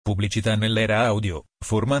pubblicità nell'era audio,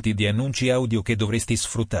 formati di annunci audio che dovresti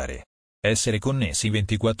sfruttare. Essere connessi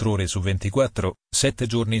 24 ore su 24, 7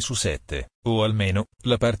 giorni su 7, o almeno,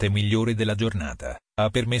 la parte migliore della giornata, ha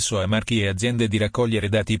permesso a marchi e aziende di raccogliere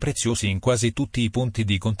dati preziosi in quasi tutti i punti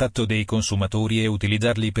di contatto dei consumatori e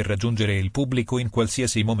utilizzarli per raggiungere il pubblico in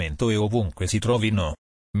qualsiasi momento e ovunque si trovino.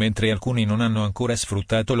 Mentre alcuni non hanno ancora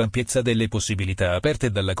sfruttato l'ampiezza delle possibilità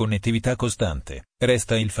aperte dalla connettività costante,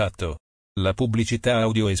 resta il fatto. La pubblicità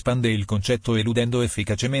audio espande il concetto eludendo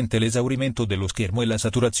efficacemente l'esaurimento dello schermo e la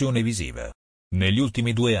saturazione visiva. Negli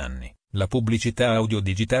ultimi 2 anni, la pubblicità audio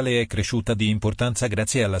digitale è cresciuta di importanza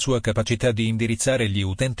grazie alla sua capacità di indirizzare gli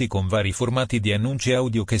utenti con vari formati di annunci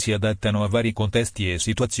audio che si adattano a vari contesti e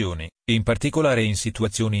situazioni, in particolare in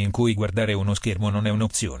situazioni in cui guardare uno schermo non è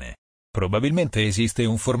un'opzione. Probabilmente esiste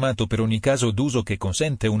un formato per ogni caso d'uso che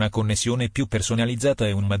consente una connessione più personalizzata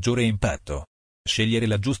e un maggiore impatto. Scegliere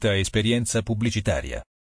la giusta esperienza pubblicitaria.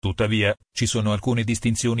 Tuttavia, ci sono alcune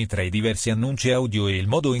distinzioni tra i diversi annunci audio e il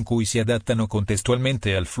modo in cui si adattano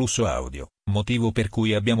contestualmente al flusso audio, motivo per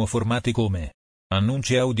cui abbiamo formati come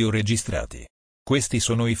annunci audio registrati. Questi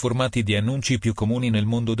sono i formati di annunci più comuni nel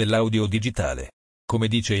mondo dell'audio digitale. Come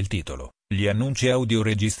dice il titolo, gli annunci audio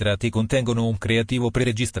registrati contengono un creativo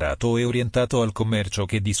preregistrato e orientato al commercio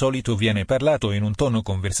che di solito viene parlato in un tono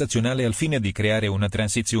conversazionale al fine di creare una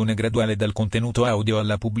transizione graduale dal contenuto audio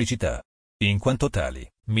alla pubblicità. In quanto tali,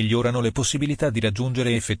 migliorano le possibilità di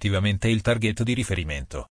raggiungere effettivamente il target di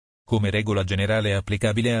riferimento. Come regola generale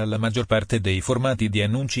applicabile alla maggior parte dei formati di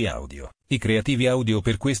annunci audio, i creativi audio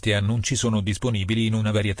per questi annunci sono disponibili in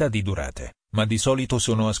una varietà di durate, ma di solito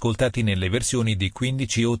sono ascoltati nelle versioni di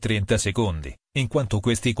 15 o 30 secondi, in quanto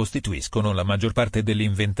questi costituiscono la maggior parte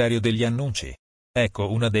dell'inventario degli annunci. Ecco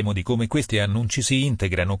una demo di come questi annunci si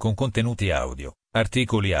integrano con contenuti audio,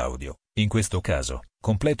 articoli audio, in questo caso,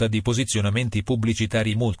 completa di posizionamenti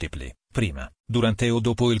pubblicitari multipli, prima, durante o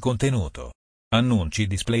dopo il contenuto. Annunci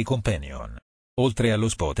Display Companion. Oltre allo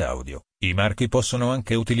spot audio, i marchi possono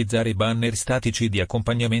anche utilizzare banner statici di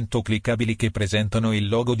accompagnamento cliccabili che presentano il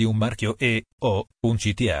logo di un marchio o un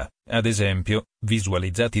CTA, ad esempio,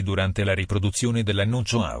 visualizzati durante la riproduzione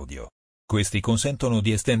dell'annuncio audio. Questi consentono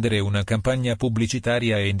di estendere una campagna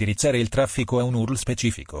pubblicitaria e indirizzare il traffico a un URL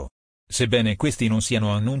specifico. Sebbene questi non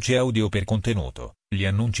siano annunci audio per contenuto, gli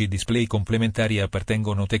annunci display complementari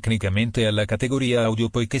appartengono tecnicamente alla categoria audio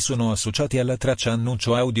poiché sono associati alla traccia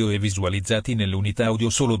annuncio audio e visualizzati nell'unità audio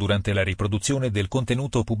solo durante la riproduzione del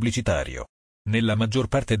contenuto pubblicitario. Nella maggior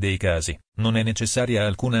parte dei casi, non è necessaria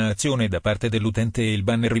alcuna azione da parte dell'utente e il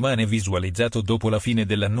banner rimane visualizzato dopo la fine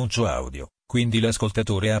dell'annuncio audio, quindi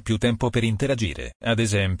l'ascoltatore ha più tempo per interagire. Ad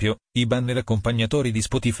esempio, i banner accompagnatori di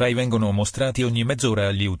Spotify vengono mostrati ogni mezz'ora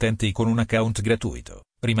agli utenti con un account gratuito,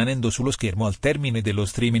 rimanendo sullo schermo al termine dello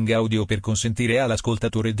streaming audio per consentire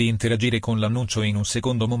all'ascoltatore di interagire con l'annuncio in un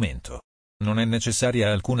secondo momento. Non è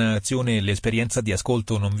necessaria alcuna azione e l'esperienza di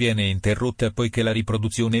ascolto non viene interrotta poiché la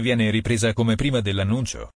riproduzione viene ripresa come prima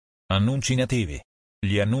dell'annuncio. Annunci nativi.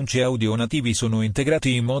 Gli annunci audio nativi sono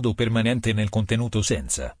integrati in modo permanente nel contenuto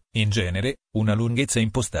senza, in genere, una lunghezza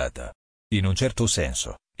impostata. In un certo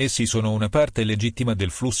senso, essi sono una parte legittima del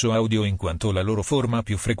flusso audio in quanto la loro forma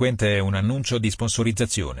più frequente è un annuncio di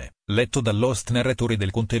sponsorizzazione, letto dall'host narratore del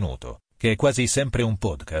contenuto, che è quasi sempre un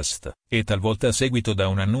podcast, e talvolta seguito da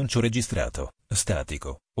un annuncio registrato,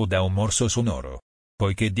 statico, o da un morso sonoro.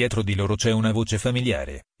 Poiché dietro di loro c'è una voce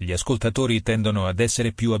familiare, gli ascoltatori tendono ad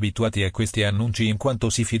essere più abituati a questi annunci in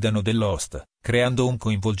quanto si fidano dell'host, creando un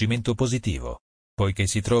coinvolgimento positivo. Poiché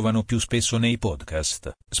si trovano più spesso nei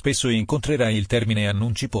podcast, spesso incontrerai il termine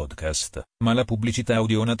annunci podcast, ma la pubblicità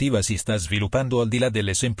audio nativa si sta sviluppando al di là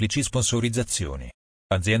delle semplici sponsorizzazioni.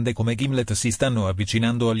 Aziende come Gimlet si stanno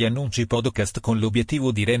avvicinando agli annunci podcast con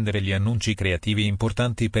l'obiettivo di rendere gli annunci creativi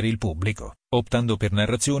importanti per il pubblico, optando per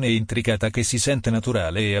narrazione intricata che si sente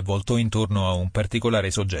naturale e avvolto intorno a un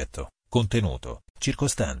particolare soggetto, contenuto,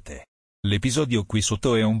 circostante. L'episodio qui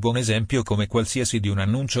sotto è un buon esempio come qualsiasi di un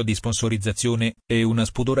annuncio di sponsorizzazione e una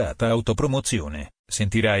spudorata autopromozione,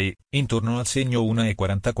 sentirai, intorno al segno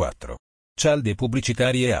 1:44. Cialde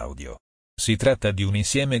pubblicitarie audio. Si tratta di un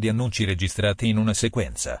insieme di annunci registrati in una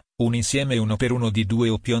sequenza, un insieme uno per uno di 2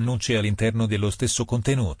 o più annunci all'interno dello stesso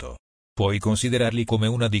contenuto. Puoi considerarli come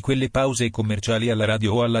una di quelle pause commerciali alla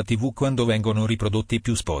radio o alla TV quando vengono riprodotti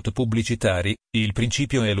più spot pubblicitari, il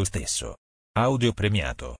principio è lo stesso. Audio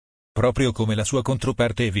premiato. Proprio come la sua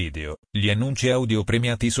controparte video, gli annunci audio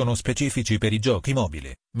premiati sono specifici per i giochi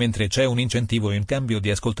mobili, mentre c'è un incentivo in cambio di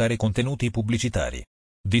ascoltare contenuti pubblicitari.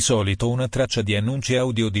 Di solito una traccia di annunci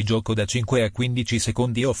audio di gioco da 5 a 15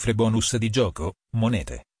 secondi offre bonus di gioco,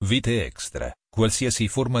 monete, vite extra, qualsiasi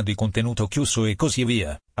forma di contenuto chiuso e così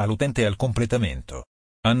via, all'utente al completamento.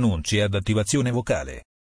 Annunci ad attivazione vocale.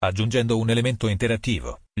 Aggiungendo un elemento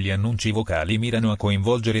interattivo, gli annunci vocali mirano a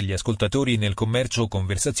coinvolgere gli ascoltatori nel commercio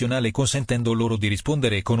conversazionale consentendo loro di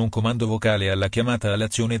rispondere con un comando vocale alla chiamata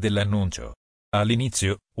all'azione dell'annuncio.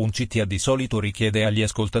 All'inizio, un CTA di solito richiede agli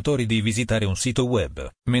ascoltatori di visitare un sito web,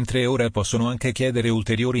 mentre ora possono anche chiedere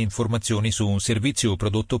ulteriori informazioni su un servizio o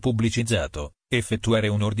prodotto pubblicizzato, effettuare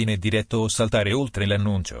un ordine diretto o saltare oltre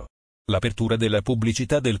l'annuncio. L'apertura della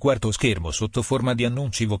pubblicità del quarto schermo sotto forma di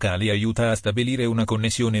annunci vocali aiuta a stabilire una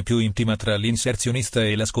connessione più intima tra l'inserzionista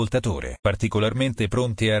e l'ascoltatore. Particolarmente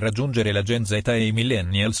pronti a raggiungere la Gen Z e i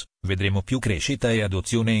millennials, vedremo più crescita e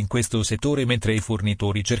adozione in questo settore mentre i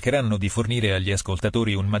fornitori cercheranno di fornire agli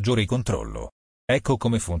ascoltatori un maggiore controllo. Ecco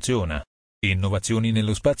come funziona. Innovazioni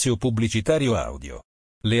nello spazio pubblicitario audio.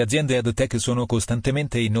 Le aziende ad tech sono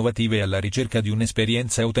costantemente innovative alla ricerca di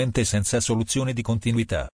un'esperienza utente senza soluzione di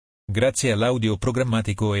continuità. Grazie all'audio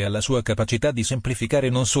programmatico e alla sua capacità di semplificare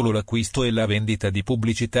non solo l'acquisto e la vendita di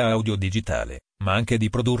pubblicità audio digitale, ma anche di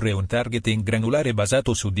produrre un targeting granulare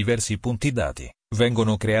basato su diversi punti dati,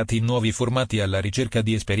 vengono creati nuovi formati alla ricerca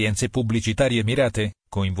di esperienze pubblicitarie mirate,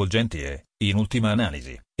 coinvolgenti e, in ultima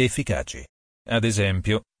analisi, efficaci. Ad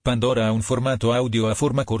esempio, Pandora ha un formato audio a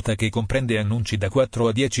forma corta che comprende annunci da 4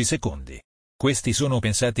 a 10 secondi. Questi sono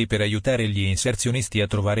pensati per aiutare gli inserzionisti a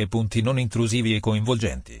trovare punti non intrusivi e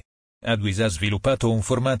coinvolgenti. Adwiz ha sviluppato un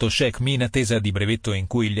formato check-me in attesa di brevetto in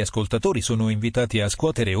cui gli ascoltatori sono invitati a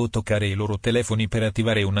scuotere o toccare i loro telefoni per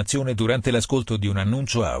attivare un'azione durante l'ascolto di un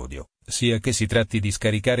annuncio audio, sia che si tratti di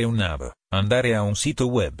scaricare un nav, andare a un sito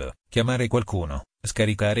web, chiamare qualcuno,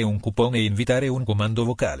 scaricare un coupon e invitare un comando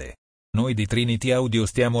vocale. Noi di Trinity Audio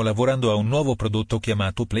stiamo lavorando a un nuovo prodotto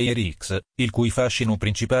chiamato Player X, il cui fascino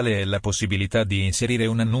principale è la possibilità di inserire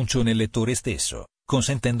un annuncio nel lettore stesso,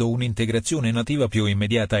 consentendo un'integrazione nativa più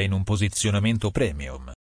immediata in un posizionamento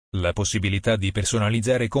premium. La possibilità di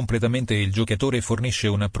personalizzare completamente il giocatore fornisce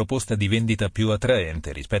una proposta di vendita più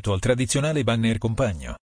attraente rispetto al tradizionale banner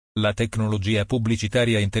compagno. La tecnologia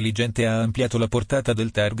pubblicitaria intelligente ha ampliato la portata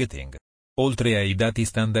del targeting. Oltre ai dati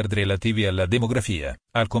standard relativi alla demografia,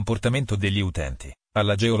 al comportamento degli utenti,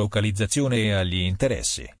 alla geolocalizzazione e agli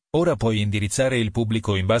interessi, ora puoi indirizzare il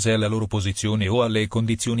pubblico in base alla loro posizione o alle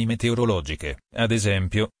condizioni meteorologiche, ad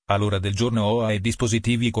esempio, all'ora del giorno o ai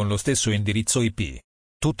dispositivi con lo stesso indirizzo IP.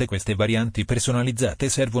 Tutte queste varianti personalizzate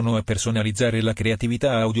servono a personalizzare la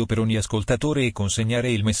creatività audio per ogni ascoltatore e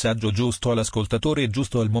consegnare il messaggio giusto all'ascoltatore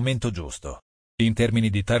giusto al momento giusto. In termini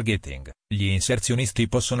di targeting, gli inserzionisti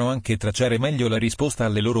possono anche tracciare meglio la risposta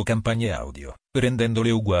alle loro campagne audio, rendendole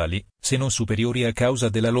uguali, se non superiori a causa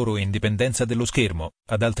della loro indipendenza dello schermo,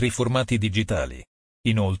 ad altri formati digitali.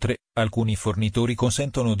 Inoltre, alcuni fornitori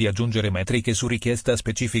consentono di aggiungere metriche su richiesta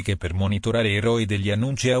specifiche per monitorare i ROI degli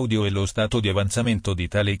annunci audio e lo stato di avanzamento di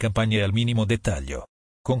tali campagne al minimo dettaglio.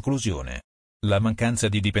 Conclusione. La mancanza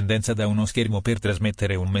di dipendenza da uno schermo per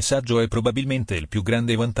trasmettere un messaggio è probabilmente il più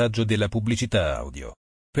grande vantaggio della pubblicità audio.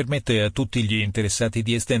 Permette a tutti gli interessati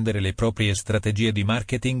di estendere le proprie strategie di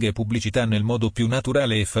marketing e pubblicità nel modo più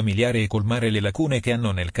naturale e familiare e colmare le lacune che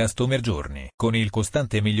hanno nel customer journey. Con il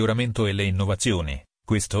costante miglioramento e le innovazioni,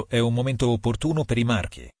 questo è un momento opportuno per i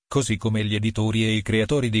marchi, così come gli editori e i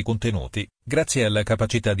creatori di contenuti, grazie alla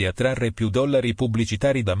capacità di attrarre più dollari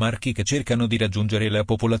pubblicitari da marchi che cercano di raggiungere la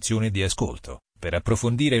popolazione di ascolto, per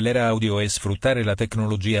approfondire l'era audio e sfruttare la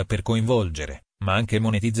tecnologia per coinvolgere, ma anche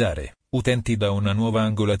monetizzare, utenti da una nuova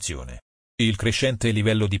angolazione. Il crescente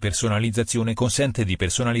livello di personalizzazione consente di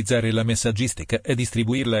personalizzare la messaggistica e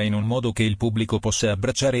distribuirla in un modo che il pubblico possa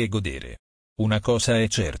abbracciare e godere. Una cosa è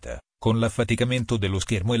certa. Con l'affaticamento dello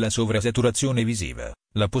schermo e la sovrasaturazione visiva,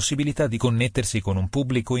 la possibilità di connettersi con un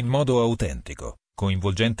pubblico in modo autentico,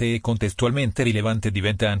 coinvolgente e contestualmente rilevante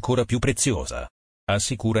diventa ancora più preziosa.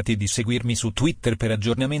 Assicurati di seguirmi su Twitter per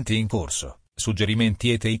aggiornamenti in corso,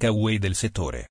 suggerimenti e takeaway del settore.